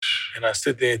And I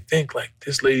sit there and think, like,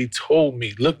 this lady told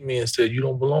me, looked at me and said, you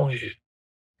don't belong here.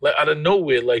 Like, out of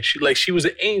nowhere, like she was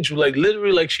an angel, like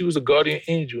literally like she was a guardian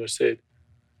angel and said,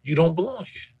 you don't belong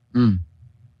here. Mm.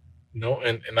 You know,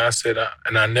 and I said,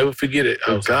 and I never forget it.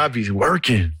 I was God be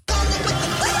working.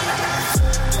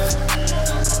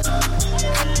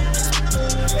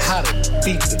 How to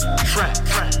beat the trap.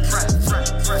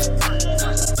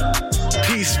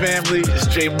 Peace, family. It's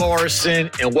Jay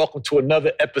Morrison, and welcome to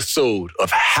another episode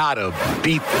of How to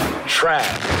Beat the Trap.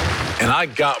 And I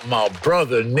got my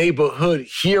brother, neighborhood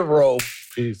hero,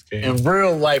 Peace, King. in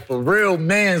real life, a real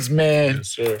man's man. Yes,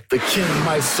 sir. The King,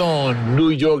 my son, New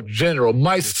York General.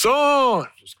 My son!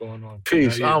 What's going on?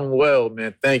 Peace. I'm well,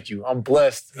 man. Thank you. I'm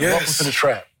blessed. Yes. Welcome to the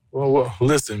trap. Well,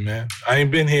 listen, man. I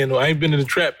ain't been in the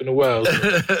trap in a while. So,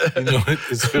 you know, it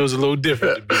feels a little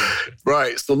different to be in the trap.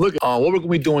 Right. So look, what we're going to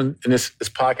be doing in this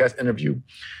podcast interview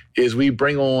is we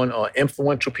bring on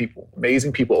influential people,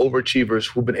 amazing people,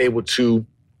 overachievers who've been able to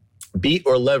beat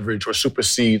or leverage or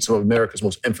supersede some of America's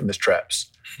most infamous traps,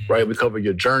 right? We cover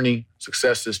your journey,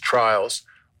 successes, trials,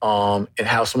 and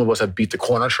how some of us have beat the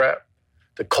corner trap,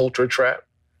 the culture trap,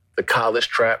 the college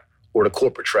trap, or the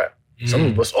corporate trap. Some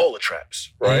of us, all the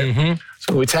traps, right? Mm-hmm.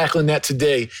 So we're tackling that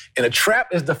today. And a trap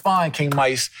is defined, King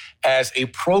Mice, as a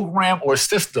program or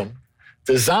system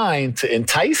designed to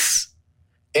entice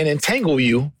and entangle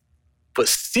you, but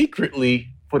secretly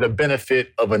for the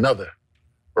benefit of another,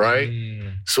 right?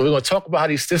 So we're going to talk about how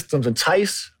these systems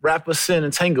entice, wrap us in,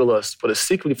 entangle us, but it's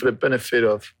secretly for the benefit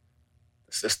of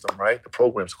the system, right? The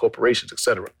programs, the corporations,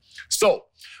 etc. So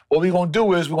what we're going to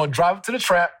do is we're going to drive it to the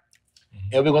trap,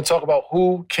 and we're going to talk about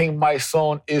who King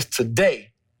Mysone is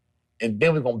today. And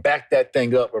then we're going to back that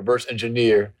thing up, reverse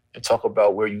engineer, and talk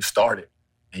about where you started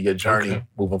and your journey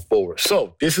moving forward.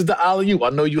 So this is the alley-oop. I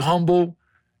know you humble.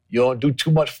 You don't do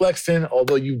too much flexing,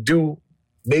 although you do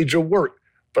major work.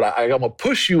 But I'm going to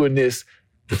push you in this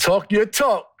to talk your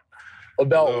talk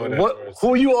about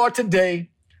who you are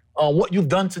today, what you've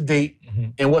done to date,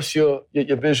 and what's your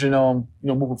vision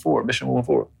moving forward, mission moving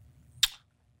forward.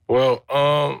 Well,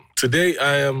 today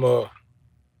I am a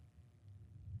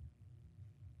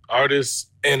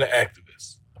artist and an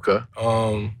activist. Okay.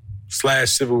 /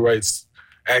 civil rights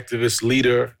activist,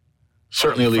 leader.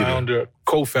 Certainly a leader.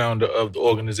 Co-founder of the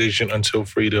organization Until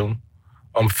Freedom.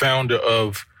 I'm founder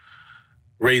of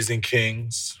Raising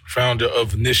Kings, founder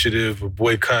of Initiative of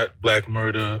Boycott Black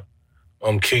Murder,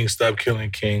 Kings Stop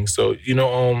Killing Kings. So,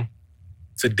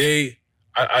 today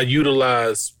I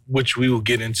utilize, which we will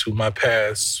get into, my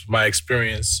past, my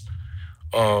experience,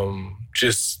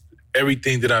 just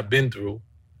everything that I've been through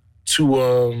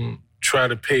to try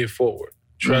to pay it forward,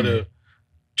 try to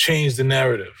change the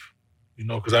narrative,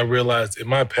 because I realized in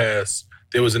my past,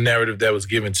 there was a narrative that was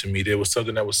given to me. There was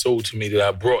something that was sold to me that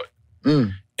I brought.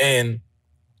 And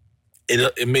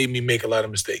it made me make a lot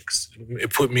of mistakes.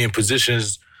 It put me in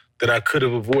positions that I could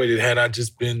have avoided had I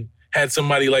just had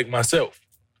somebody like myself.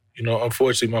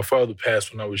 Unfortunately, my father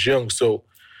passed when I was young, so,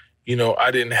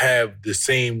 I didn't have the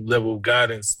same level of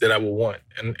guidance that I would want.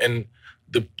 And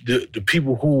the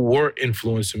people who were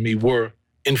influencing me were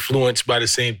influenced by the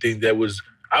same thing that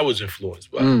I was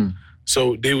influenced by.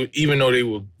 So even though they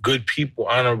were good people,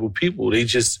 honorable people, they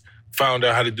just found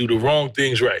out how to do the wrong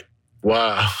things right.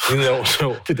 Wow.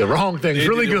 So did the wrong things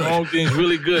really good. The wrong things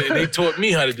really good, and they taught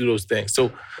me how to do those things.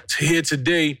 So to here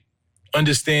today,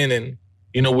 understanding,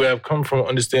 where I've come from,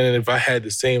 understanding if I had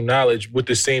the same knowledge with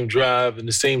the same drive and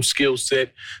the same skill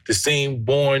set, the same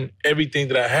everything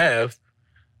that I have,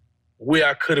 where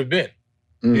I could have been,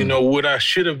 what I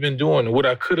should have been doing, what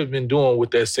I could have been doing with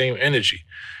that same energy.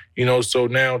 So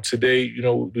now today,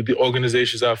 the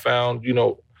organizations I found,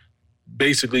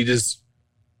 basically just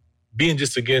being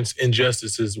just against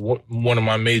injustice is one of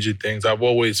my major things. I've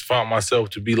always found myself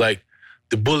to be like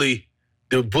the bully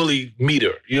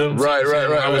meter. You know what I'm saying?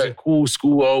 Right. I was in cool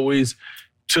school, always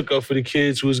took up for the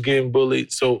kids who was getting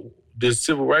bullied. So the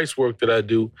civil rights work that I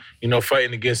do,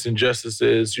 fighting against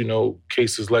injustices,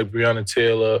 cases like Breonna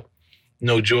Taylor,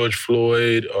 George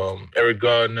Floyd, Eric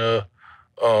Gardner,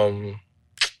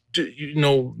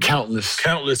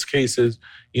 countless cases.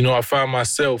 I find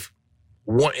myself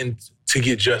wanting to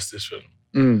get justice for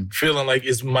them. Feeling like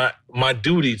it's my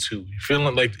duty to.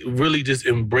 Feeling like really just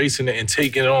embracing it and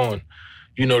taking it on,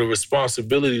 the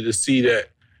responsibility to see that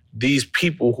these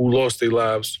people who lost their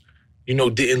lives,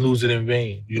 didn't lose it in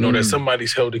vain. That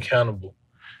somebody's held accountable.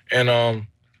 And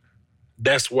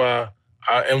that's why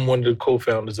I am one of the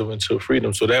co-founders of Until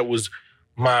Freedom. So that was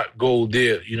my goal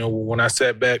there. When I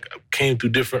sat back, I came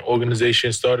through different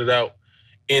organizations, started out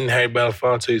in Harry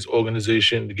Belafonte's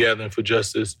organization, the Gathering for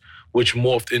Justice, which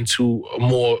morphed into a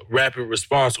more rapid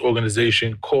response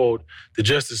organization called the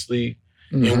Justice League,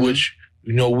 in which,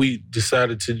 you know, we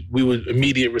were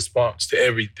immediate response to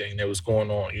everything that was going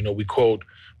on. You know, we called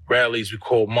rallies, we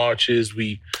called marches,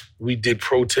 we did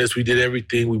protests, we did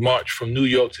everything. We marched from New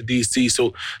York to DC.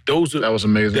 So that was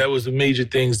amazing. That was the major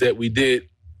things that we did.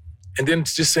 And then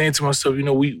just saying to myself, you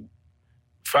know, we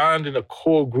finding a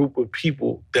core group of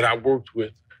people that I worked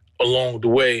with along the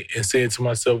way and saying to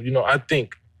myself, you know, I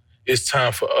think it's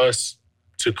time for us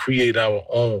to create our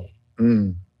own,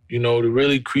 you know, to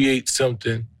really create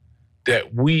something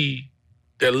that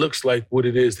looks like what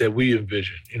it is that we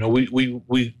envision. You know,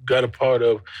 we got a part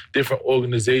of different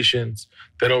organizations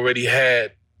that already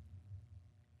had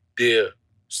their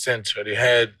center. They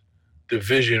had the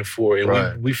vision for it.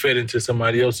 Right. We fed into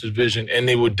somebody else's vision, and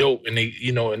they were dope, and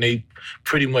they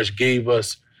pretty much gave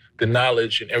us the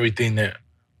knowledge and everything that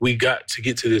we got to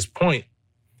get to this point.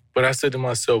 But I said to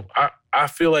myself, I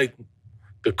feel like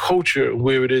the culture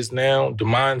where it is now, the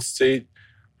mindset,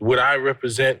 what I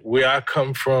represent, where I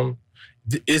come from,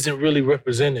 isn't really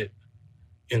represented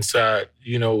inside,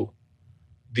 you know,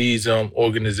 these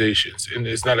organizations. And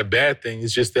it's not a bad thing.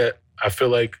 It's just that I feel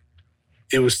like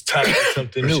it was time for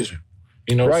something new.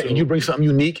 You know, right, and you bring something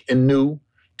unique and new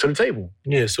to the table.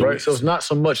 Yeah, so it's not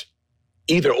so much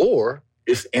either or,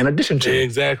 it's an addition to. Yeah,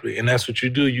 exactly, and that's what you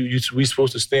do. We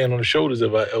supposed to stand on the shoulders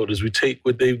of our elders. We take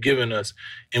what they've given us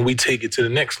and we take it to the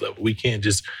next level. We can't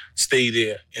just stay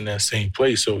there in that same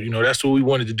place. So, you know, that's what we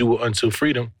wanted to do with Until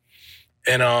Freedom.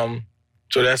 And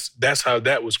so that's how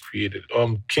that was created.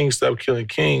 Kings Stop Killing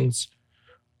Kings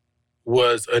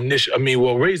was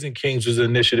Raising Kings was an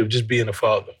initiative, just being a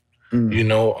father. You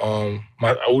know,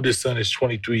 my oldest son is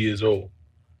 23 years old.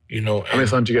 You know, how many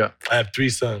sons you got? I have 3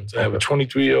 sons. I have a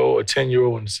 23-year-old, a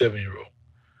 10-year-old, and a 7-year-old.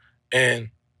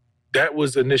 And that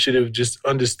was the initiative, just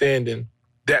understanding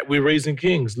that we're raising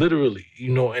kings, literally,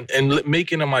 you know, and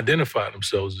making them identify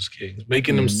themselves as kings,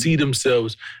 making them see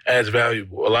themselves as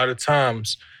valuable. A lot of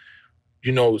times,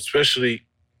 you know, especially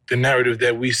the narrative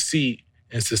that we see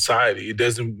in society, it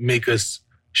doesn't make us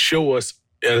show us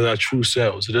as our true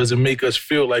selves. It doesn't make us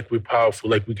feel like we're powerful,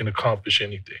 like we can accomplish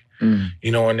anything.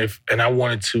 You know, and I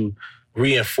wanted to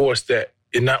reinforce that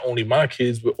in not only my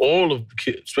kids, but all of the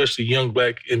kids, especially young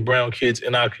Black and brown kids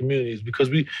in our communities, because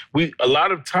we a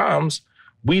lot of times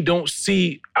we don't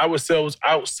see ourselves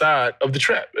outside of the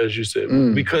trap, as you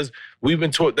said, because we've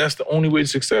been taught that's the only way to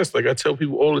success. Like I tell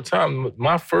people all the time,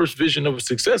 my first vision of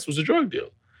success was a drug deal.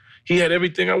 He had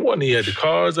everything I wanted. He had the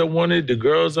cars I wanted, the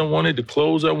girls I wanted, the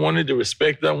clothes I wanted, the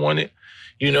respect I wanted.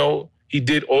 You know, he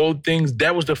did all things.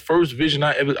 That was the first vision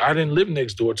I didn't live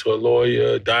next door to a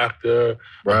lawyer, a doctor,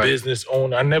 a business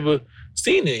owner. I never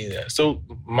seen any of that. So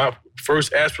my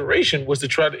first aspiration was to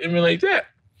try to emulate that.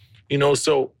 You know,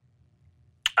 so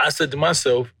I said to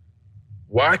myself,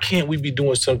 why can't we be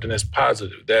doing something that's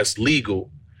positive, that's legal,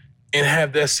 and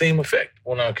have that same effect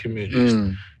on our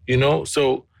communities? You know,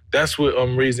 so that's what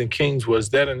Raising Kings was.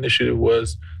 That initiative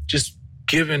was just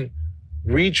retraining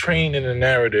the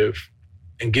narrative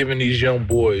and giving these young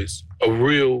boys a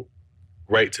real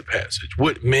rite to passage,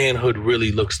 what manhood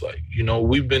really looks like. You know,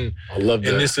 we've been, in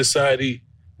this society,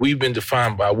 we've been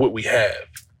defined by what we have,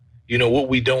 you know, what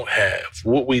we don't have,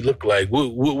 what we look like,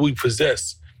 what we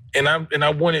possess. And I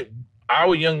wanted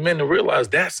our young men to realize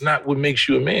that's not what makes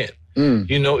you a man.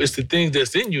 You know, it's the things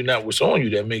that's in you, not what's on you,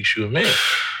 that makes you a man.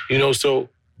 You know, so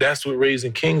that's what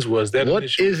Raising Kings was. What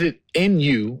is it in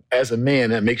you as a man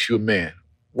that makes you a man?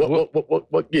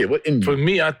 What in you? For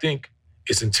me, I think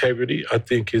it's integrity. I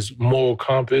think it's moral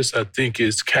compass. I think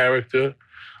it's character.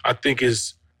 I think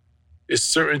it's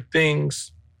certain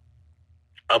things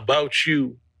about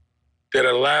you that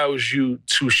allows you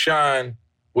to shine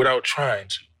without trying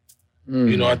to.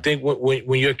 You know, I think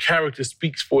when your character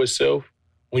speaks for itself,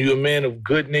 when you're a man of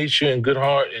good nature and good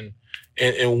heart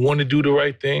and want to do the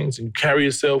right things and carry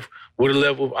yourself with a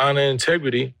level of honor and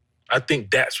integrity, I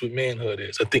think that's what manhood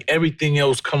is. I think everything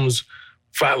else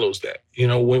follows that. You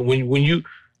know, when you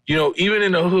know, even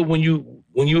in the hood, when you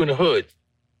in the hood,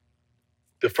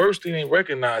 the first thing they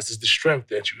recognize is the strength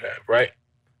that you have, right?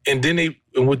 And then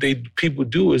people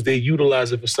do is they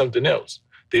utilize it for something else.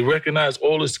 They recognize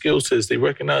all the skill sets. They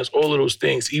recognize all of those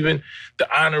things. Even the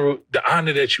honor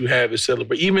that you have is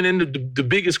celebrated. Even in the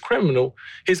biggest criminal,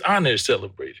 his honor is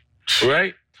celebrated,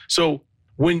 right? So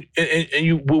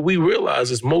what we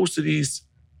realize is most of these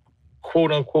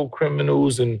quote unquote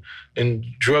criminals and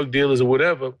drug dealers or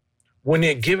whatever, when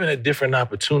they're given a different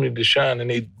opportunity to shine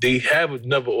and they have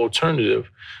another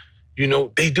alternative, you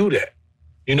know, they do that.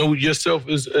 You know, yourself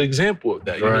is an example of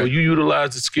that. You know, you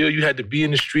utilized the skill. You had to be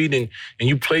in the street and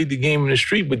you played the game in the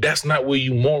street, but that's not where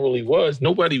you morally was.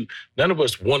 None of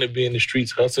us want to be in the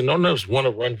streets hustling. None of us want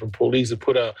to run from police and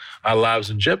put our lives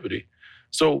in jeopardy.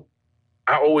 So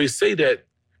I always say that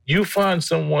you find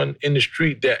someone in the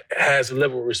street that has a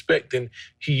level of respect, and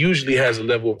he usually has a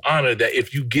level of honor that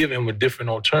if you give him a different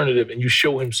alternative and you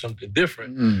show him something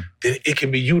different, then it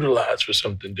can be utilized for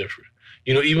something different.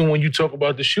 You know, even when you talk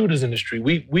about the shooters in the street,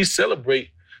 we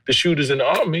celebrate the shooters in the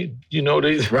Army. You know,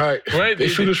 they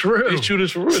shoot us for real. They shoot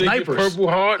us for real. Snipers. They get Purple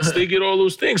Hearts. They get all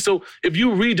those things. So if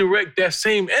you redirect that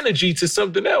same energy to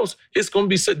something else, it's going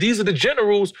to be, these are the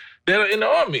generals that are in the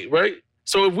Army, right?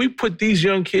 So if we put these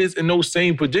young kids in those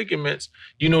same predicaments,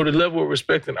 you know, the level of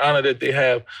respect and honor that they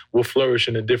have will flourish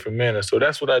in a different manner. So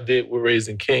that's what I did with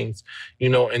Raising Kings, you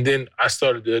know, and then I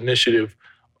started the initiative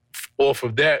off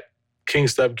of that,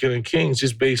 Kings Stop Killing Kings,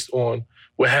 just based on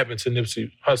what happened to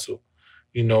Nipsey Hussle.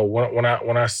 You know, when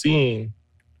I seen,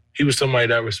 he was somebody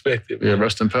that I respected. Yeah,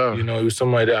 rest in power. You know, he was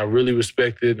somebody that I really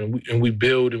respected, and we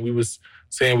build, and we was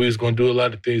saying we was going to do a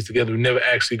lot of things together. We never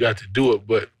actually got to do it,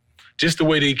 but just the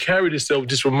way they carried itself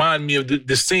just remind me of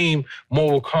the same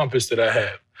moral compass that I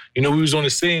have. You know, we was on the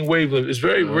same wavelength. It's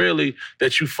very rarely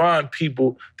that you find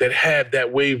people that have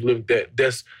that wavelength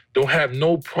that's don't have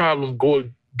no problem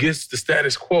going against the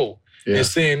status quo and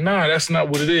saying, nah, that's not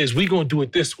what it is. We gonna do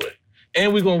it this way.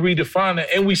 And we gonna redefine it.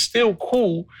 And we still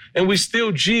cool, and we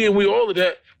still G, and we all of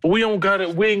that, but we ain't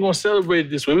gonna celebrate it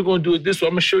this way. We're gonna do it this way.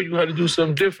 I'm gonna show you how to do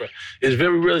something different. It's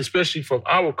very rare, especially from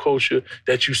our culture,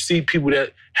 that you see people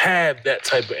that have that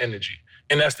type of energy.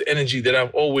 And that's the energy that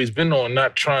I've always been on,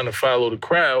 not trying to follow the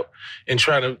crowd and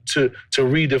trying to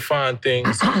redefine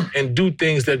things and do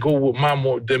things that go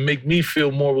with that make me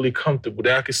feel morally comfortable,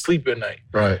 that I can sleep at night.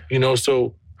 Right. You know,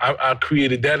 so I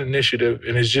created that initiative,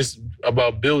 and it's just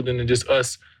about building and just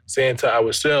us saying to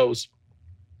ourselves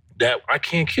that I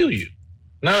can't kill you.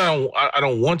 No, I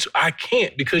don't want to. I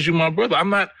can't, because you're my brother.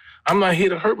 I'm not here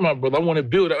to hurt my brother. I want to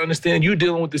build. I understand you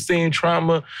dealing with the same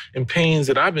trauma and pains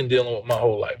that I've been dealing with my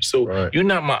whole life. So you're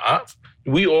not my op.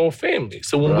 We all family.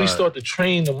 So when we start to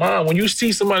train the mind, when you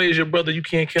see somebody as your brother, you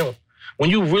can't kill him. When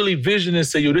you really vision and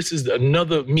say, yo, this is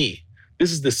another me.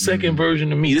 This is the second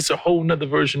version of me. This is a whole nother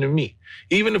version of me.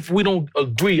 Even if we don't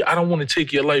agree, I don't want to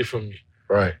take your life from you.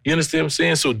 Right. You understand what I'm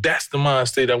saying? So that's the mind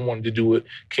state I wanted to do with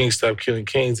Kings Stop Killing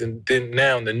Kings. And then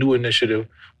now the new initiative,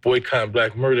 Boycott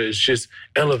Black Murder, is just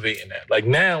elevating that. Like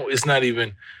now it's not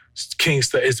even Kings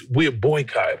Stop, we're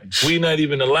boycotting. We're not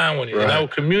even allowing it. In our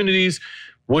communities,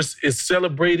 it's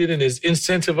celebrated and is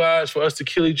incentivized for us to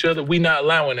kill each other. We're not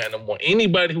allowing that no more.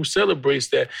 Anybody who celebrates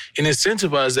that and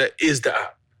incentivizes that is the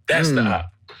op. That's the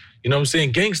op. You know what I'm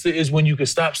saying? Gangster is when you can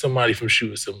stop somebody from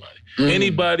shooting somebody.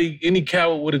 Anybody, any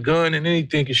coward with a gun and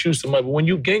anything can shoot somebody. But when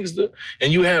you gangster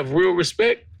and you have real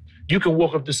respect, you can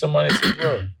walk up to somebody and say,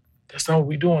 bro, that's not what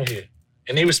we doing here.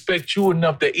 And they respect you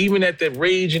enough that even at that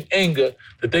rage and anger,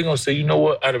 that they're going to say, you know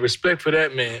what, out of respect for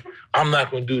that man, I'm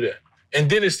not going to do that. And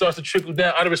then it starts to trickle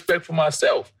down out of respect for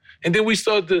myself. And then we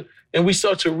start to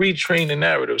retrain the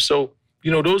narrative. So,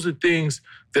 you know, those are things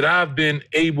that I've been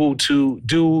able to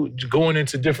do, going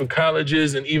into different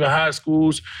colleges and even high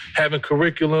schools, having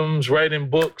curriculums, writing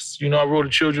books. You know, I wrote a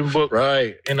children's book.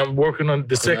 Right. And I'm working on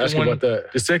the second one.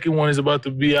 The second one is about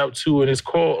to be out too, and it's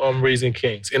called Raising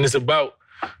Kings. And it's about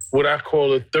what I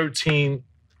call the 13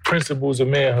 principles of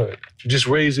manhood. Just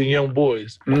raising young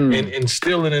boys and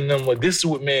instilling in them what this is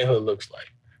what manhood looks like.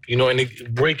 You know, and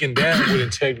breaking down what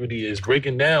integrity is,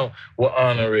 breaking down what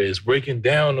honor is, breaking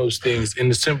down those things in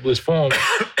the simplest form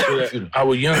so that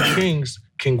our young kings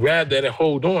can grab that and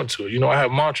hold on to it. You know, I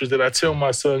have mantras that I tell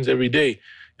my sons every day.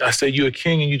 I say, you're a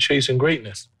king and you're chasing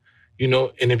greatness. You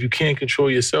know, and if you can't control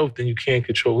yourself, then you can't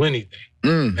control anything.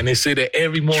 And they say that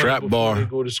every morning before they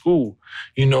go to school.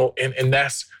 You know, and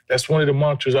that's one of the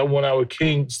mantras I want our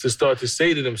kings to start to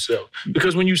say to themselves.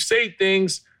 Because when you say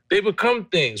things, they become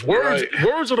things. Words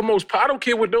are the most, I don't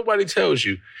care what nobody tells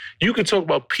you. You can talk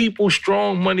about people,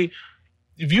 strong money.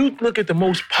 If you look at the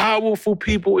most powerful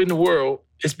people in the world,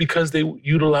 it's because they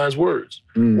utilize words.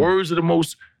 Words are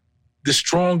the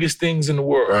strongest things in the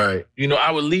world. Right. You know,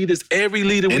 our leaders, every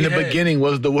leader we had. In the beginning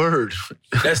was the word.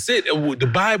 That's it.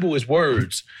 The Bible is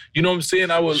words. You know what I'm saying?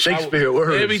 Shakespeare,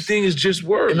 words. Everything is just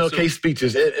words. MLK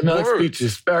speeches,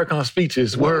 Farrakhan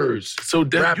speeches, words. So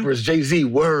rappers, Jay-Z,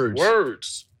 words.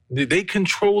 Words. They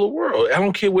control the world. I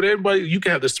don't care what everybody, you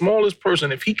can have the smallest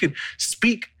person. If he can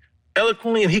speak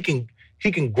eloquently and he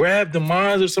he can grab the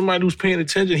minds of somebody who's paying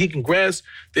attention. He can grasp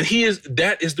that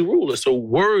that is the ruler. So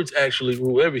words actually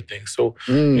rule everything. So,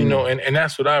 you know, and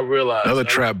that's what I realized. Another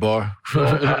trap bar.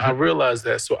 I realized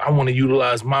that. So I want to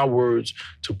utilize my words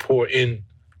to pour in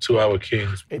to our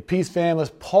kings. Hey, peace fam,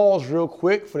 let's pause real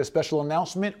quick for the special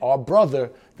announcement. Our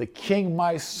brother, the King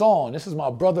Mysonne, this is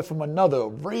my brother from another,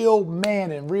 real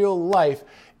man in real life,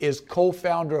 is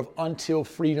co-founder of Until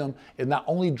Freedom, and not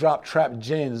only dropped trap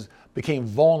gems, became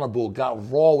vulnerable, got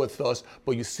raw with us,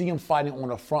 but you see him fighting on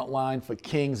the front line for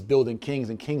kings, building kings,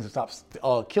 and kings to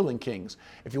stop killing kings.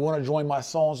 If you want to join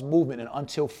Mysonne's movement and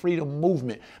Until Freedom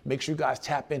movement, make sure you guys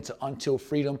tap into Until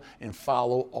Freedom and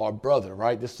follow our brother,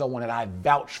 right? This is someone that I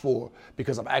vouch for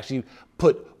because I've actually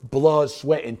put blood,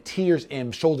 sweat, and tears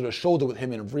in shoulder to shoulder with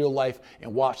him in real life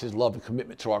and watched his love and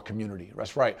commitment to our community.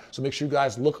 That's right. So make sure you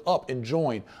guys look up and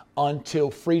join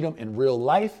Until Freedom in real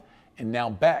life. And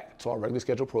now back to our regularly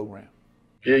scheduled program.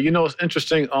 Yeah, you know, it's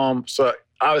interesting. So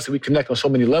obviously we connect on so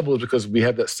many levels because we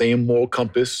have that same moral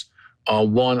compass.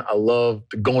 One, I love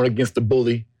going against the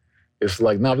bully. It's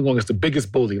like, now we're going against the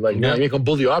biggest bully. Like, now you ain't gonna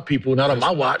bully our people, not on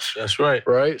my watch. That's right.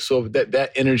 Right? So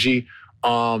that energy,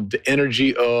 the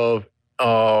energy of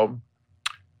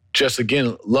just,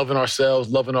 again, loving ourselves,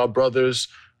 loving our brothers,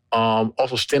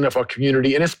 also standing up for our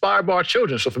community and inspired by our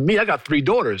children. So for me, I got 3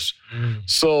 daughters.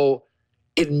 So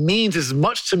it means as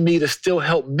much to me to still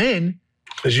help men.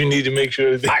 Because you need to make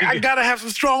sure that I gotta have some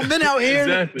strong men out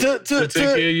here to take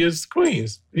care of your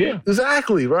queens. Yeah.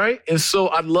 Exactly, right? And so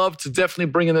I'd love to definitely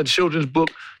bring in the children's book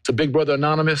to Big Brother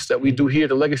Anonymous that we do here at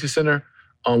the Legacy Center.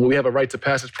 Where we have a Right to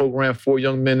Passage program for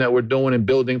young men that we're doing and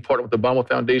building, partnered with the Obama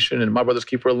Foundation and My Brother's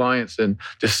Keeper Alliance, and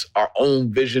just our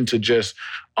own vision to just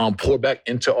pour back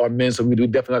into our men. So we do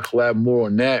definitely collab more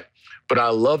on that. But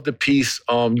I love the piece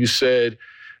you said,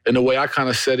 and the way I kind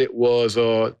of said it was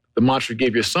the mantra you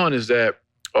gave your son is that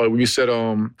when you said,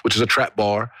 which is a trap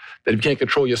bar, that if you can't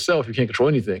control yourself, you can't control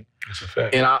anything. That's a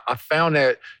fact. And I found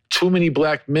that too many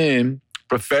black men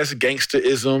profess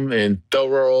gangsterism and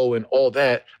thorough and all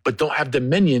that, but don't have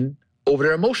dominion over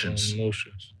their emotions.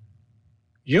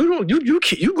 You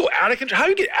go out of control. How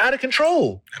do you get out of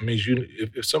control? That means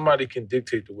if somebody can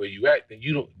dictate the way you act,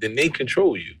 then they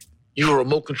control you. You're a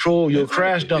remote control, you're a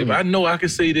crash dummy. If I know I can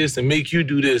say this and make you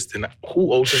do this, then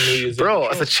who ultimately is Bro,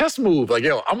 it's a chess move. Like,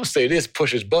 yo, I'm gonna say this,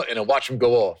 push his button and watch him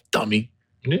go off. Dummy.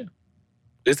 Yeah.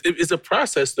 It's a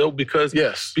process though, because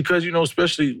you know,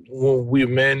 especially when we're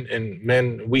men, and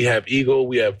men, we have ego,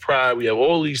 we have pride, we have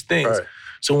all these things. Right.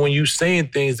 So when you saying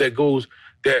things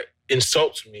that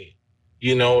insults me,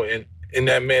 you know, and in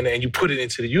that manner, and you put it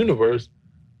into the universe,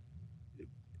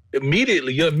 your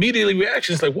immediately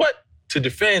reaction is like, what? To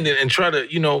defend it and try to,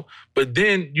 you know, but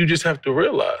then you just have to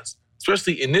realize,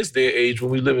 especially in this day and age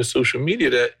when we live in social media,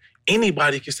 that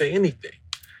anybody can say anything.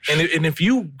 And if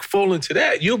you fall into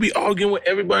that, you'll be arguing with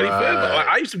everybody forever. Like,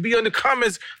 I used to be on the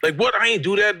comments like, what? I ain't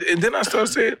do that. And then I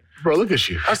started saying, bro, look at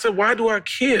you. I said, why do I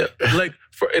care?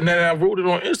 And then I wrote it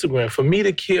on Instagram. For me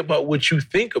to care about what you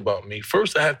think about me,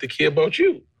 first I have to care about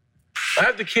you. I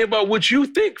have to care about what you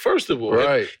think, first of all.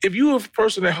 Right. If you're a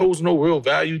person that holds no real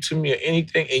value to me or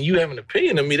anything, and you have an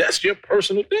opinion of me, that's your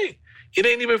personal thing. It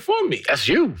ain't even for me. That's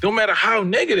you. No matter how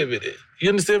negative it is. You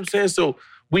understand what I'm saying? So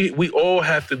we all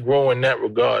have to grow in that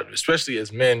regard, especially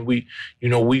as men. We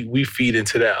feed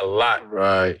into that a lot.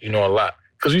 Right. You know, a lot.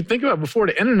 Because you think about it, before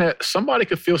the internet, somebody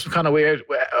could feel some kind of way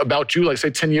about you, like say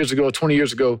 10 years ago, 20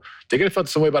 years ago. They could have felt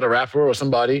some way about a rapper or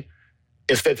somebody.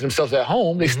 Instead to themselves at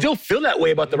home, they still feel that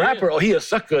way about the rapper. Oh, he a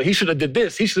sucker. He should have did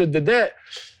this. He should have did that.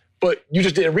 But you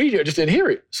just didn't read it, just didn't hear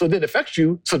it. So it didn't affect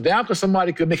you. So now because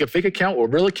somebody could make a fake account or a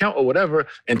real account or whatever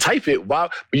and type it, wow.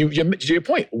 But to your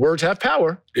point, words have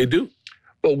power. They do.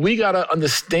 But we gotta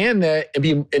understand that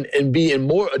and be in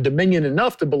more dominion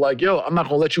enough to be like, yo, I'm not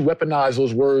gonna let you weaponize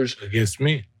those words against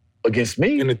me. And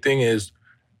the thing is,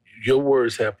 your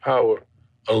words have power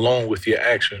along with your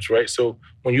actions, right? So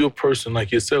when you're a person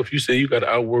like yourself, you say you got to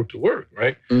outwork the work,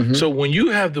 right? Mm-hmm. So when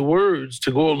you have the words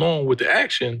to go along with the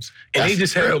actions, and they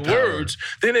just have the words,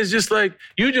 then it's just like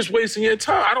you're just wasting your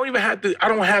time. I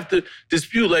don't have to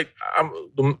dispute. Like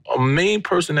a main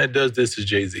person that does this is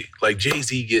Jay-Z. Like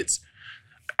Jay-Z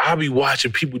I'll be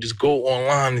watching people just go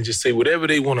online and just say whatever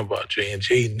they want about Jay, and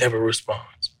Jay never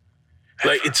responds.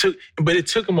 Like it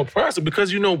took him a process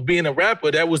because, you know, being a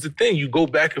rapper, that was the thing. You go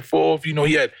back and forth, you know,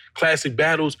 he had classic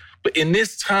battles. But in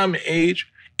this time and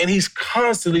age, and he's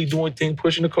constantly doing things,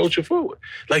 pushing the culture forward.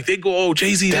 Like they go, oh,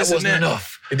 Jay-Z, that wasn't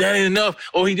enough. That ain't enough.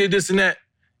 Oh, he did this and that.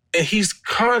 And he's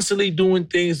constantly doing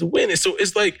things to win it. So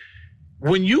it's like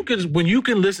when you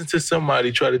can listen to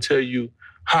somebody try to tell you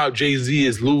how Jay-Z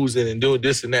is losing and doing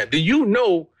this and that, then you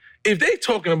know if they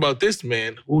talking about this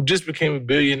man who just became a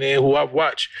billionaire, who I've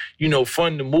watched,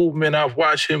 fund the movement, I've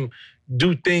watched him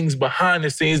do things behind the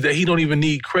scenes that he don't even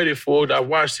need credit for. I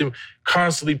watched him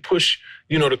constantly push,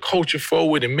 the culture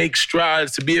forward and make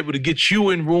strides to be able to get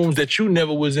you in rooms that you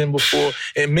never was in before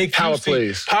and make power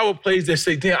plays that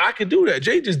say, damn, I could do that.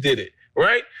 Jay just did it,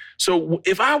 right? So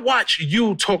if I watch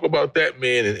you talk about that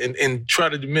man and try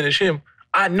to diminish him,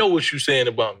 I know what you're saying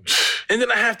about me. And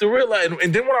then I have to realize,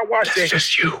 and then when I watch that,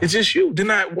 it's just you. Then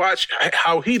I watch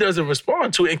how he doesn't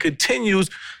respond to it and continues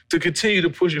to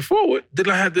push it forward. Then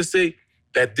I have to say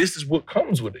that this is what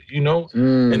comes with it,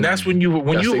 And that's when you've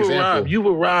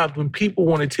arrived when people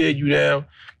want to tear you down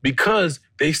because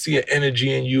they see an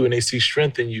energy in you and they see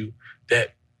strength in you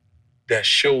that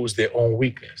shows their own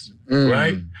weakness,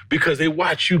 right? Because they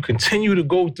watch you continue to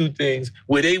go through things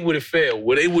where they would have failed,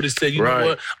 where they would have said, you know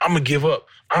what, I'm going to give up.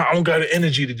 I don't got the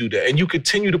energy to do that. And you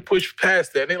continue to push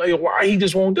past that. And they're like, why he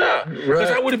just won't die?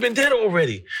 Because I would have been dead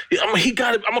already. I'm going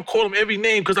to call him every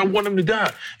name because I want him to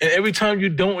die. And every time you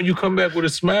don't and you come back with a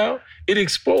smile, it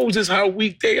exposes how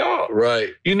weak they are.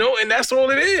 Right. And that's all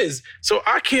it is. So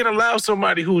I can't allow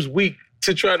somebody who's weak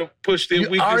to try to push their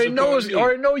weakness. I already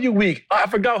know you're weak. I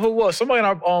forgot who it was. Somebody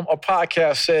on our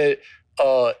podcast said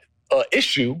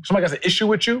issue. Somebody got an issue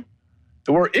with you.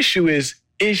 The word issue is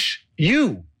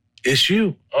ish-you. It's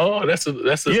you. Oh, that's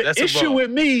a issue with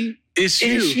me. It's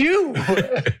you. It's you.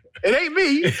 It ain't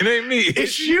me. It ain't me.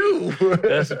 It's you.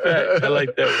 That's a fact. I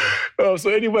like that one.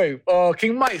 So anyway,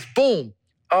 King Mice, boom.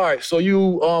 All right. So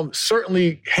you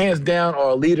certainly hands down are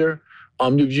a leader.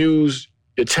 You've used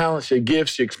your talents, your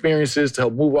gifts, your experiences to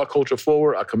help move our culture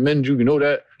forward. I commend you. You know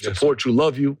that. Support you.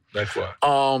 Love you. That's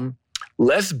why.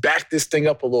 Let's back this thing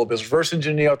up a little bit. It's Verse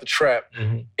Engineer Out the Trap.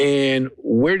 And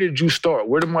where did you start?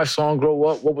 Where did my song grow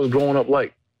up? What was growing up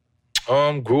like?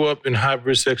 Grew up in High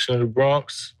section of the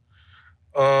Bronx.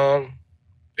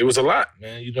 It was a lot,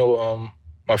 man.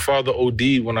 My father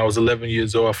OD'd when I was 11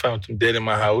 years old. I found him dead in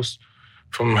my house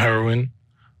from heroin.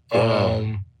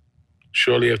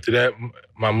 Shortly after that,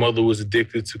 my mother was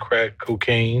addicted to crack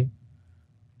cocaine.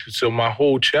 So my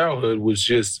whole childhood was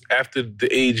just after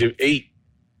the age of 8.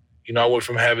 I went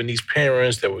from having these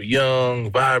parents that were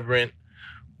young, vibrant,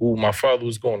 who my father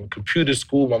was going to computer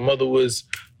school. My mother was,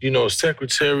 a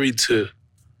secretary, to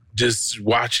just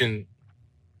watching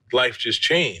life just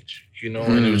change, And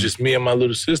it was just me and my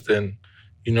little sister. And,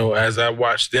 as I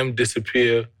watched them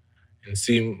disappear and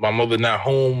see my mother not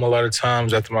home a lot of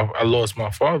times after I lost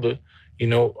my father,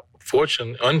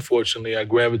 unfortunately, I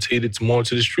gravitated more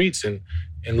to the streets and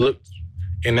looked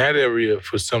in that area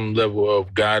for some level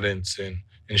of guidance and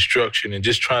instruction and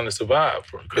just trying to survive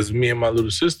because me and my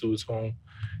little sister was home.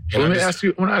 So I want to ask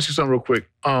you something real quick.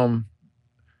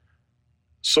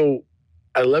 So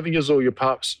at 11 years old, your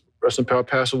pops, rest in power,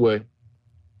 passed away.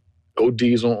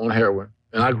 OD's on heroin.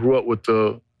 And I grew up with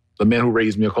the man who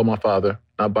raised me, I call my father,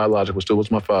 not biological, still was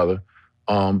my father,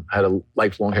 had a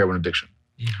lifelong heroin addiction.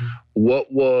 What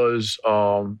was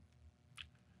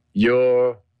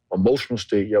your emotional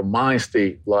state, your mind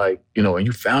state, like, and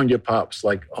you found your pops,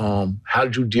 like, how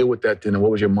did you deal with that then, and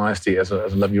what was your mind state as an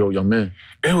 11-year-old young man?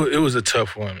 It was a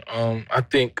tough one. I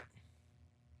think,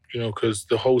 because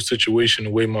the whole situation,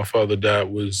 the way my father died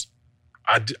was,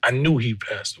 I knew he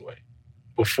passed away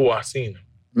before I seen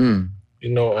him.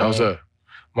 How's that?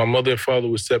 My mother and father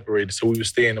were separated, so we were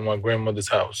staying in my grandmother's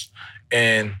house.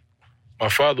 And my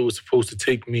father was supposed to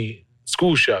take me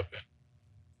school shopping,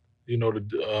 2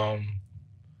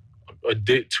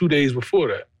 days before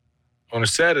that. On a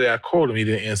Saturday, I called him. He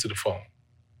didn't answer the phone.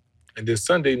 And then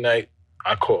Sunday night,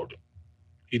 I called him.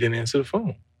 He didn't answer the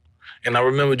phone. And I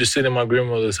remember just sitting in my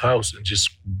grandmother's house and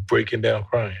just breaking down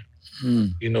crying,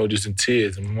 just in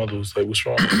tears. And my mother was like, what's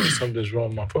wrong? I was like, something's wrong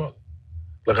with my father.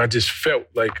 Like,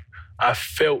 I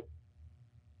felt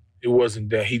it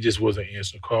wasn't that. He just wasn't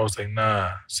answering calls. I was like,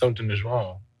 nah, something is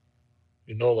wrong.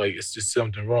 It's just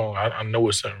something wrong. I know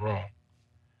it's something wrong.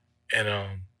 And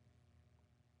I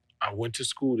went to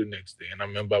school the next day, and I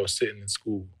remember I was sitting in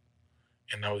school,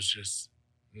 and I was just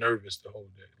nervous the whole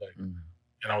day.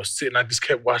 And I was sitting, I just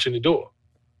kept watching the door,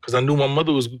 because I knew my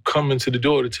mother was coming to the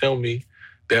door to tell me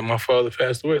that my father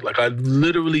passed away. Like, I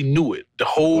literally knew it the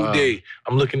whole day.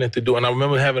 I'm looking at the door, and I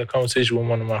remember having a conversation with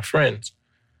one of my friends,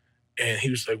 and he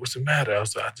was like, "What's the matter?" I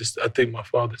was like, I think my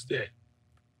father's dead.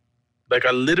 Like,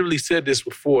 I literally said this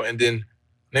before, and then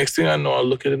next thing I know, I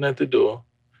look at the door,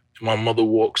 and my mother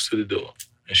walks to the door,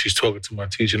 and she's talking to my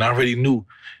teacher, and I already knew.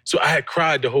 So I had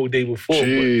cried the whole day before, but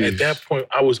at that point,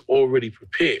 I was already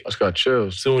prepared. I just got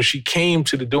chills. So when she came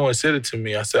to the door and said it to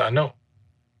me, I said, I know.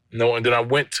 And then I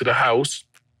went to the house,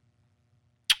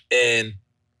 and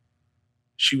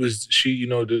she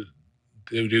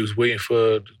they was waiting for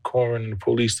the coroner and the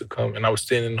police to come, and I was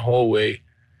standing in the hallway,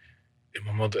 and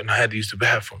my mother, and I had to use the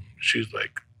bathroom. She was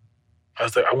like, I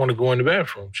was like, I want to go in the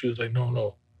bathroom. She was like,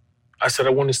 no. I said, I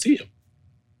want to see him.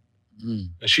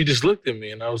 And she just looked at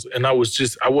me, and I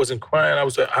wasn't crying. I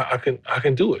was like, I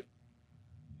can do it,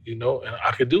 and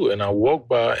I could do it. And I walked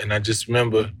by, and I just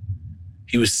remember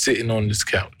he was sitting on this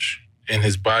couch, and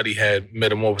his body had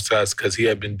metamorphosized because he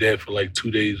had been dead for like 2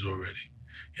 days already.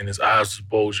 And his eyes was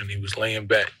bulging. He was laying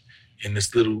back in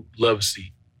this little love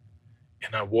seat.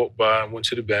 And I walked by and went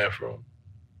to the bathroom.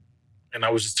 And I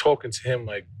was just talking to him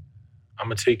like, I'm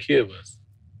going to take care of us.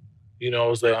 I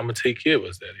was like, I'm going to take care of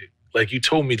us, Daddy. Like you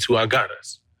told me to, I got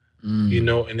us.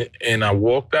 And I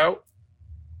walked out.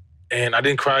 And I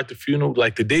didn't cry at the funeral.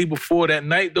 Like the day before that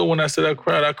night, though, when I said I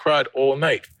cried all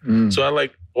night. So I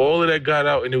all of that got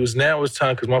out. And now it's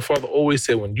time, because my father always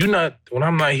said, when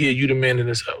I'm not here, you the man in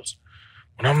this house.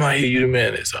 When I'm not here, you the man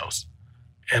in this house.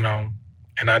 And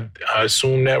I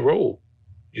assumed that role,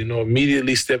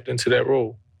 immediately stepped into that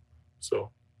role.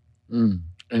 So.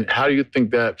 And how do you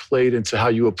think that played into how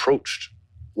you approached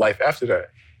life after that,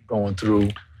 going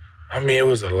through? I mean, it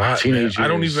was a lot. Teenage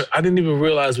years. I didn't even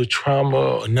realize what trauma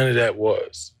or none of that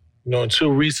was.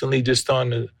 Until recently, just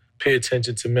starting to pay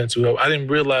attention to mental health. I didn't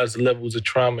realize the levels of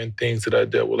trauma and things that I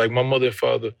dealt with. Like my mother and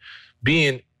father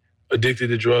being addicted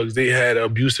to drugs, they had an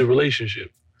abusive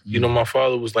relationship. My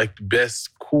father was like the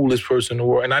best, coolest person in the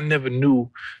world. And I never knew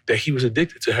that he was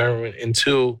addicted to heroin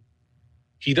until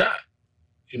he died.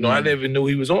 I never knew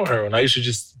he was on heroin. I used to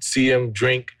just see him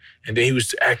drink, and then he would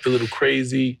act a little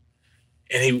crazy,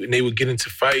 and they would get into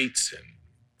fights, and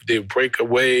they would break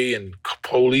away, and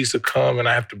police would come, and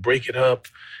I have to break it up.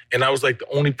 And I was like the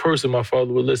only person my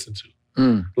father would listen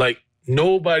to. Like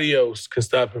nobody else can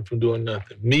stop him from doing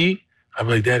nothing. Me, I'd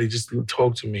be like, Daddy, just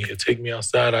talk to me. He'll take me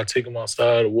outside. I'd take him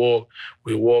outside to walk.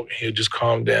 We'd walk, and he'll just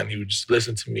calm down. He would just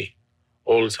listen to me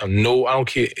all the time. No, I don't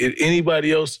care. If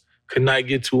anybody else could not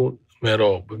get to him at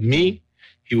all. But me,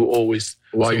 he would always.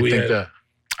 Why do you think that?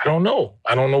 I don't know.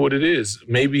 I don't know what it is.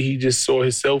 Maybe he just saw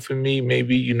himself in me.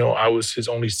 Maybe, I was his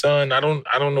only son. I don't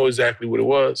know exactly what it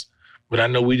was. But I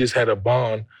know we just had a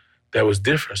bond that was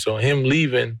different. So him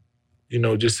leaving,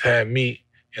 just had me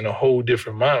in a whole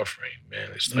different mind frame,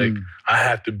 man. It's like, I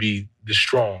have to be the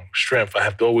strength. I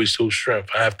have to always show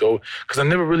strength. Because I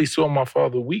never really saw my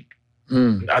father weak.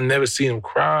 I never seen him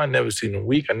cry. I never seen him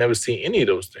weak. I never seen any of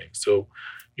those things. So,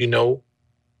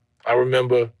 I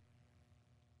remember,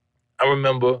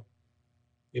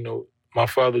 my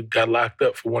father got locked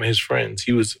up for one of his friends.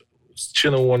 He was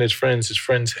chilling with one of his friends. His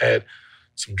friends had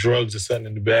some drugs or something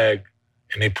in the bag,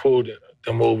 and they pulled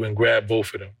them over and grabbed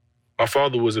both of them. My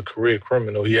father was a career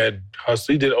criminal. He had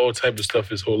hustled. He did all type of stuff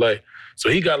his whole life. So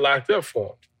he got locked up for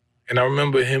him. And I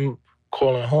remember him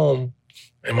calling home,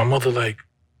 and my mother like,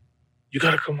 you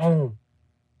got to come home.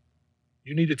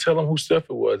 You need to tell him who stuff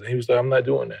it was. And he was like, I'm not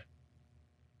doing that.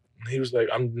 And he was like,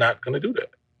 I'm not going to do that.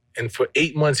 And for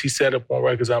 8 months, he sat up on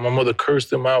Rikers Island. My mother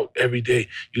cursed him out every day.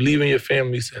 You leaving your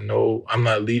family? He said, no, I'm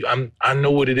not leaving. I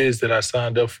know what it is that I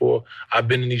signed up for. I've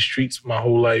been in these streets my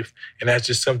whole life, and that's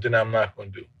just something I'm not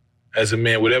going to do. As a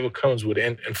man, whatever comes with it.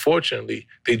 And unfortunately,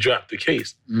 they dropped the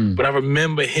case. But I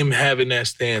remember him having that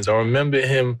stance. I remember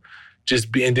him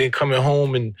just being, then coming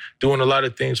home and doing a lot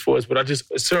of things for us. But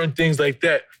certain things like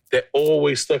that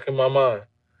always stuck in my mind.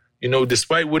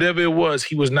 Despite whatever it was,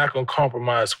 he was not going to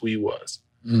compromise who he was.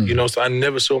 So I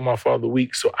never saw my father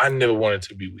weak, so I never wanted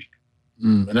to be weak.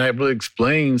 And that really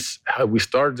explains how we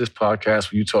started this podcast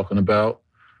with you talking about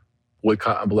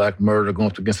boycotting Black murder,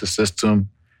 going up against the system,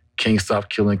 Kings Stop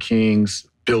Killing Kings,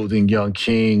 building young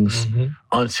kings,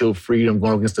 Until Freedom,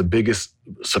 going against the biggest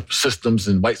systems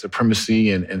and white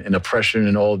supremacy and oppression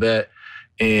and all that,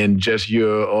 and just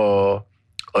your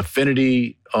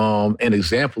affinity and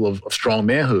example of strong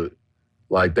manhood.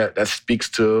 Like that speaks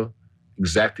to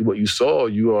exactly what you saw,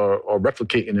 you are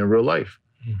replicating in real life.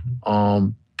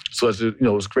 So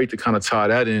it's great to kind of tie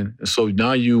that in. And so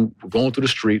now you were going through the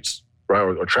streets, right,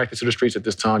 or attracted to the streets at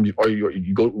this time. You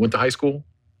went to high school,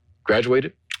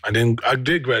 graduated? I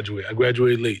did graduate. I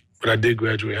graduated late, but I did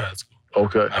graduate high school.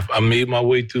 Okay. I made my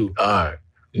way through. All right.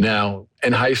 Now,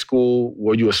 in high school,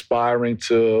 were you aspiring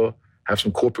to have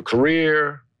some corporate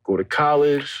career, go to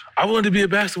college? I wanted to be a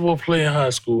basketball player in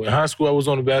high school. In high school, I was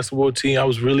on the basketball team. I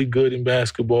was really good in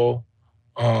basketball,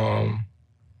 and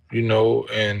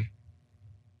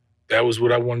that was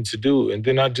what I wanted to do. And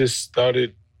then I just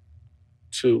started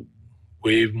to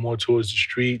wave more towards the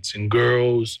streets and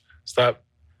girls, stop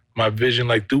my vision,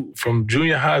 from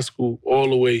junior high school all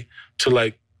the way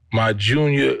to my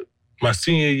senior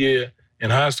year in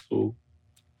high school.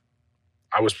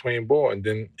 I was playing ball, and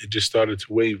then it just started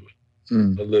to waver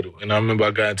a little. And I remember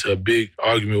I got into a big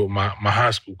argument with my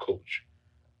high school coach.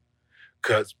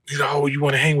 Because he's like, oh, you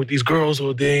want to hang with these girls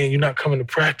all day and you're not coming to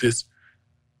practice.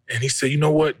 And he said, you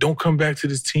know what? Don't come back to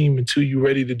this team until you're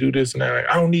ready to do this. And I'm like,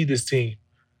 I don't need this team.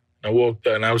 And I walked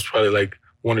out, and I was probably like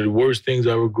one of the worst things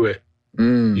I regret,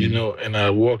 you know? And I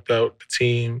walked out the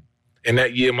team. And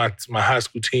that year, my high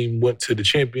school team went to the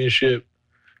championship.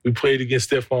 We played against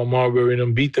Stephon Marbury and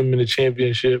them, beat them in the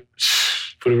championship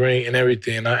for the ring and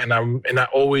everything. And I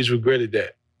always regretted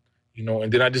that, you know?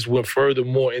 And then I just went further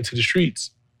more into the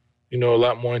streets, you know, a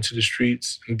lot more into the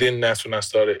streets. And then that's when I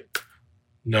started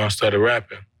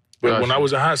rapping. But when I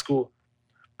was in high school,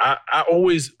 I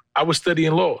was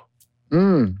studying law.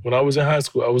 When I was in high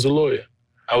school, I was a lawyer.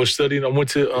 I was studying. I went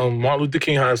to Martin Luther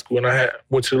King High School, and I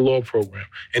went to the law program.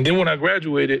 And then when I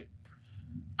graduated,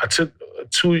 I took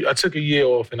a year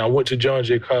off, and I went to John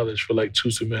Jay College for like 2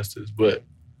 semesters, but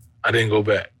I didn't go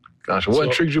back. Gotcha. What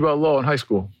intrigued you about law in high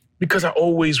school? Because I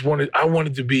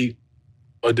wanted to be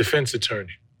a defense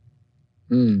attorney.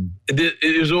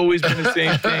 It has always been the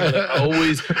same thing. Like, I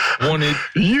always wanted...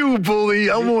 You, bully,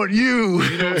 I want you.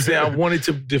 You know what I'm saying? I wanted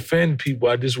to defend people.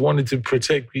 I just wanted to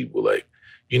protect people. Like,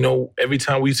 you know, every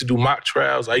time we used to do mock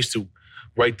trials, I used to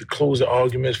write the closing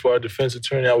arguments for our defense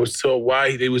attorney. I was told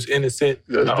why they was innocent.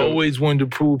 I always wanted to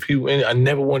prove people in. I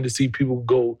never wanted to see people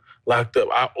go locked up.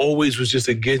 I always was just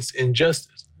against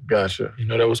injustice. Gotcha. You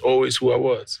know, that was always who I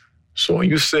was. So when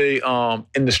you say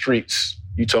in the streets,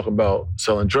 you talk about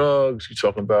selling drugs, you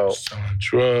talking about... Selling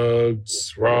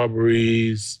drugs,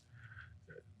 robberies,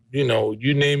 you know,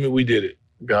 you name it, we did it.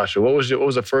 Gotcha. What was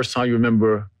the first time you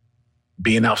remember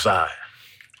being outside?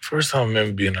 First time I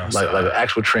remember being outside. Like an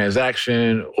actual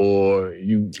transaction, or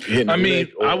you hitting I mean,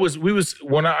 we was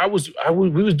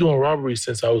doing robberies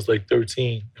since I was like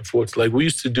 13 and 14. Like we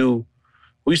used to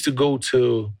go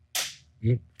to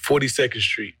 42nd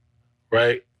Street,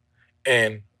 right?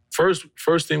 And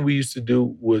first thing we used to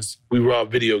do was we rob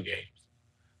video games.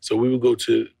 So we would go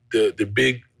to the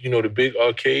big, you know, the big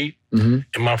arcade, and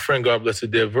my friend, God bless the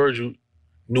dead, Virgil,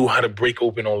 knew how to break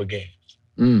open all the games.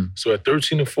 So at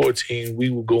 13 and 14,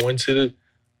 we would go into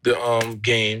the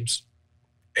games,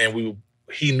 and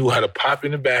he knew how to pop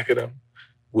in the back of them.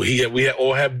 We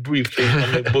all had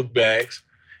briefcases and book bags,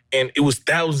 and it was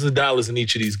thousands of dollars in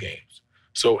each of these games.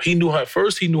 So he knew how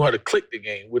to click the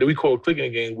game, what we call clicking the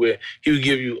game, where he would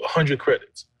give you 100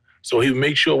 credits. So he would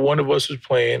make sure one of us was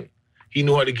playing. He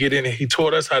knew how to get in, and he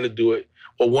taught us how to do it.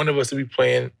 Or one of us would be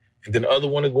playing, and then the other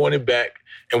one would go in the back.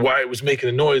 And why it was making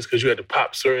a noise, because you had to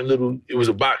pop it was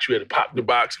a box, you had to pop the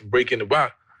box and break in the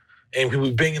box. And we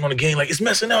were banging on the game like, it's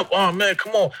messing up. Oh, man,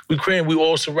 come on. We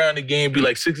all surround the game, be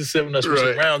like 6 or 7 of us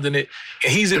surrounding it.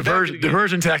 And he's in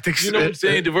diversion tactics. You know what I'm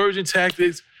saying? Diversion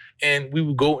tactics. And we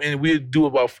would go and we'd do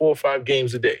about 4 or 5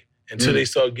 games a day until they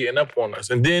started getting up on us.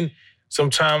 And then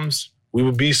sometimes we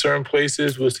would be certain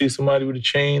places, we'll see somebody with a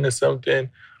chain or something.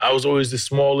 I was always the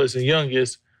smallest and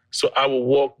youngest, so I would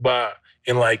walk by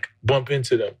and like bump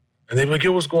into them. And they'd be like,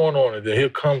 yo, what's going on? And then he'll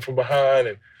come from behind,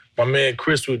 and my man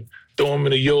Chris would throw him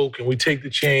in a yoke, and we take the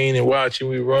chain and watch, and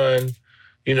we run,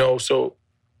 you know. So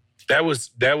that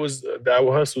was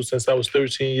our hustle since I was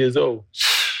 13 years old.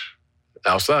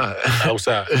 Outside,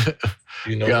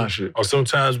 you know. Gotcha. Or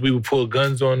sometimes we would pull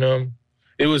guns on them.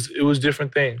 It was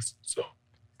different things. So,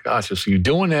 gotcha. So you're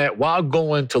doing that while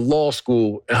going to law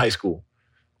school in high school.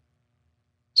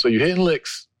 So you're hitting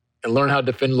licks and learn how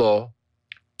to defend law,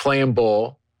 playing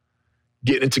ball,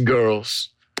 getting into girls,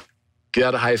 get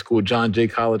out of high school, John Jay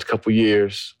College, couple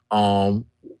years.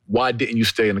 Why didn't you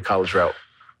stay in the college route?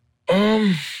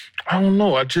 I don't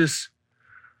know. I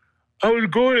was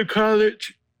going to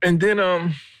college. And then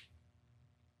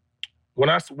when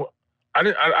I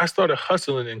started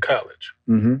hustling in college.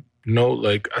 You know,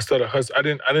 like I started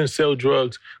hustling. I didn't sell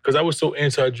drugs because I was so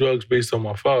anti-drugs based on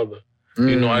my father.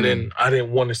 You know, I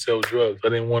didn't want to sell drugs. I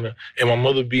didn't want to, and my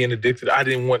mother being addicted, I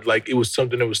didn't want, like, it was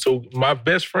something that was so, my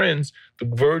best friends, the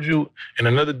Virgil and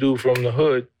another dude from the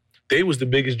hood, they was the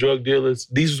biggest drug dealers.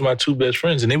 These was my 2 best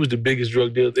friends, and they was the biggest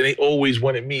drug dealers. And they always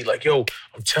wanted me, like, yo,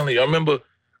 I'm telling you, I remember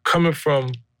coming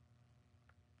from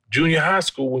junior high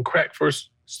school when crack first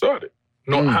started.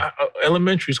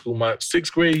 Elementary school, my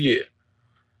 6th grade year.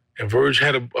 And Verge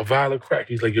had a vial of crack.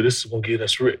 He's like, yo, this is going to get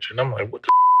us rich. And I'm like, what the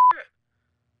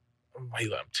I'm like,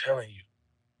 I'm telling you.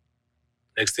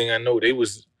 Next thing I know,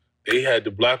 they had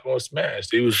the block on smash.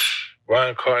 They was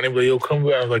riding car, and they were like, yo, come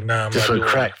here. I was like, nah, I'm not doing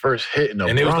crack first hit in the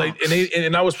And Bronx. They was like,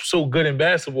 and I was so good in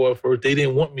basketball at first, they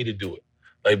didn't want me to do it.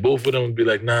 Like, both of them would be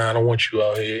like, nah, I don't want you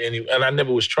out here. And I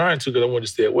never was trying to because I wanted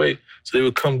to stay away. So they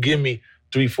would come give me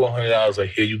 $300-400.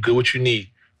 Like, here, you get what you need.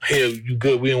 Here, you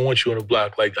good, we don't want you on the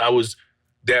block. Like, I was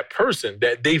that person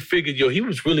that they figured, he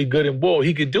was really good in ball.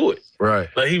 He could do it. Right.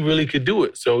 Like, he really could do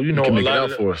it. So,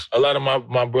 a lot of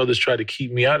my brothers tried to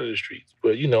keep me out of the streets.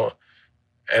 But,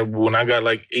 and when I got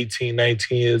like 18,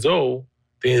 19 years old,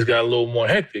 things got a little more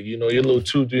hectic. Your little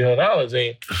 $200-$300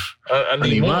 ain't, I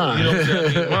need more. Mine. I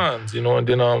need mines, and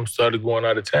then started going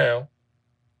out of town,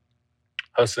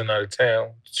 hustling out of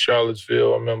town.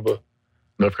 Charlottesville, I remember.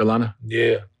 North Carolina?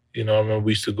 Yeah. I remember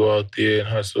we used to go out there and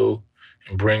hustle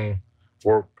and bring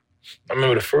work. I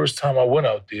remember the first time I went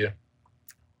out there,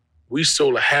 we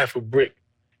sold a half a brick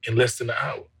in less than an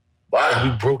hour. Wow.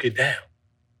 And we broke it down.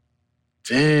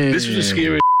 Damn. This was the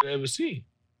scariest I've ever seen.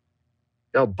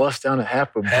 Y'all bust down a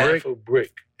half a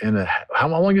brick. In how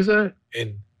long is that?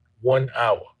 In 1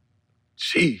 hour.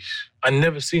 Jeez. I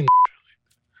never seen like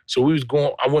that. So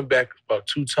I went back about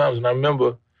 2 times, and I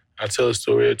remember, I tell the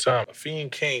story every time. A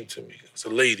fiend came to me. It was a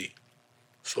lady.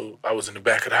 So I was in the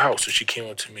back of the house, so she came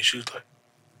up to me. She was like,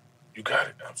 "You got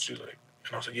it?" And I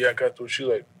was like, "Yeah, I got through." She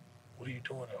was like, "What are you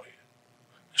doing out here?"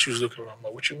 And she was looking around. I'm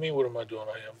like, "What you mean, what am I doing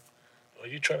out here? Are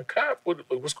you trying to cop?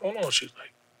 What's going on?" She was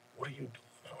like, "What are you doing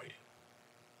out here?"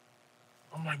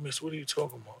 I'm like, "Miss, what are you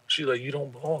talking about?" She's like, "You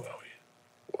don't belong out here."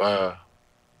 Wow.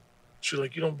 She's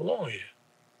like, "You don't belong here."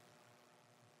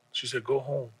 She said, "Go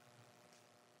home."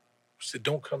 She said,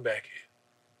 "Don't come back here."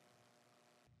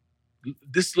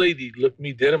 This lady looked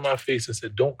me dead in my face and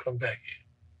said, "Don't come back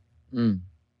here." Mm.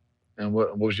 And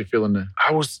what was your feeling then?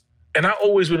 I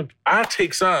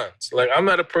take signs. Like, I'm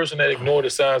not a person that ignore the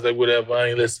signs, like whatever, I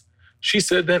ain't listen. She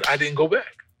said that, I didn't go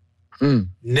back.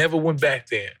 Never went back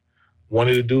there. One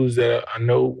of the dudes that I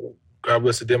know, God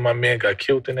bless it, my man got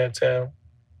killed in that town.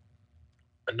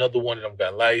 Another one of them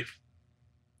got life.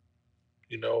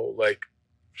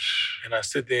 And I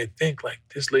sit there and think, like,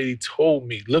 this lady told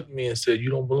me, looked at me and said, "You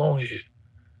don't belong here."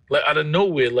 Like, out of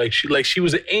nowhere, like she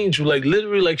was an angel, like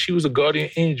literally like she was a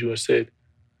guardian angel, and said,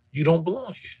 "You don't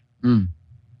belong here."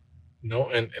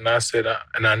 And I said,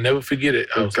 I never forget it.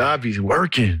 I was God be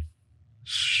working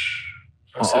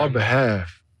on our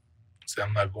behalf. I said,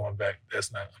 "I'm not going back. I'm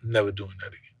never doing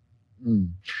that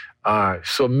again." All right.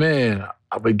 So, man,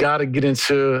 we got to get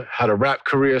into how the rap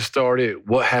career started,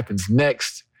 what happens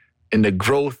next, and the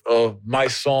growth of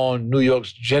Mysonne, New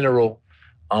York's General.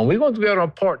 We're going to do that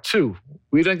on part 2.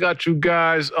 We done got you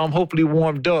guys hopefully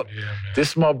warmed up. Yeah, man. This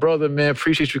is my brother, man.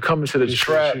 Appreciate you coming to the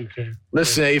trap.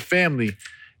 Listen, hey, family,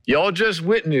 y'all just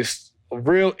witnessed a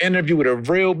real interview with a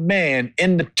real man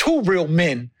two real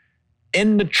men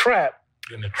in the trap.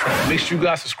 Make sure you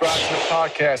guys subscribe to the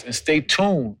podcast and stay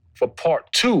tuned for part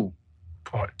 2.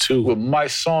 Part 2. With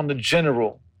Mysonne the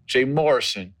General, Jay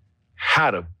Morrison,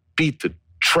 how to beat the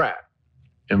trap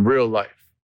in real life.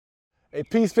 Hey,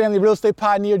 peace, family. Real estate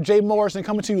pioneer Jay Morrison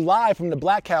coming to you live from the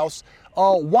Black House.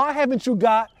 Why haven't you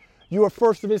got your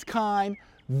first of its kind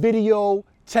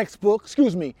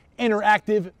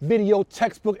interactive video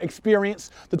textbook experience,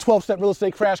 the 12-step real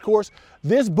estate crash course?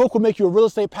 This book will make you a real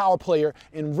estate power player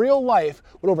in real life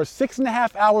with over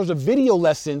 6.5 hours of video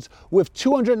lessons with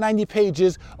 290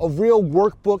 pages of real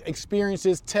workbook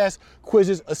experiences, tests,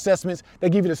 quizzes, assessments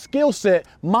that give you the skill set,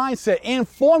 mindset, and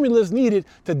formulas needed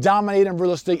to dominate in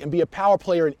real estate and be a power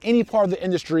player in any part of the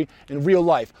industry in real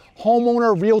life.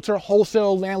 Homeowner, realtor,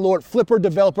 wholesaler, landlord, flipper,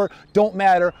 developer, don't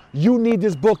matter. You need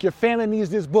this book. Your family needs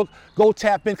this book. Go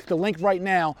tap in, click the link right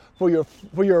now for your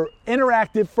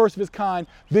interactive, first of its kind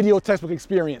video textbook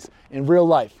experience in real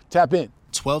life. Tap in.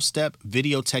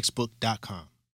 12stepvideotextbook.com.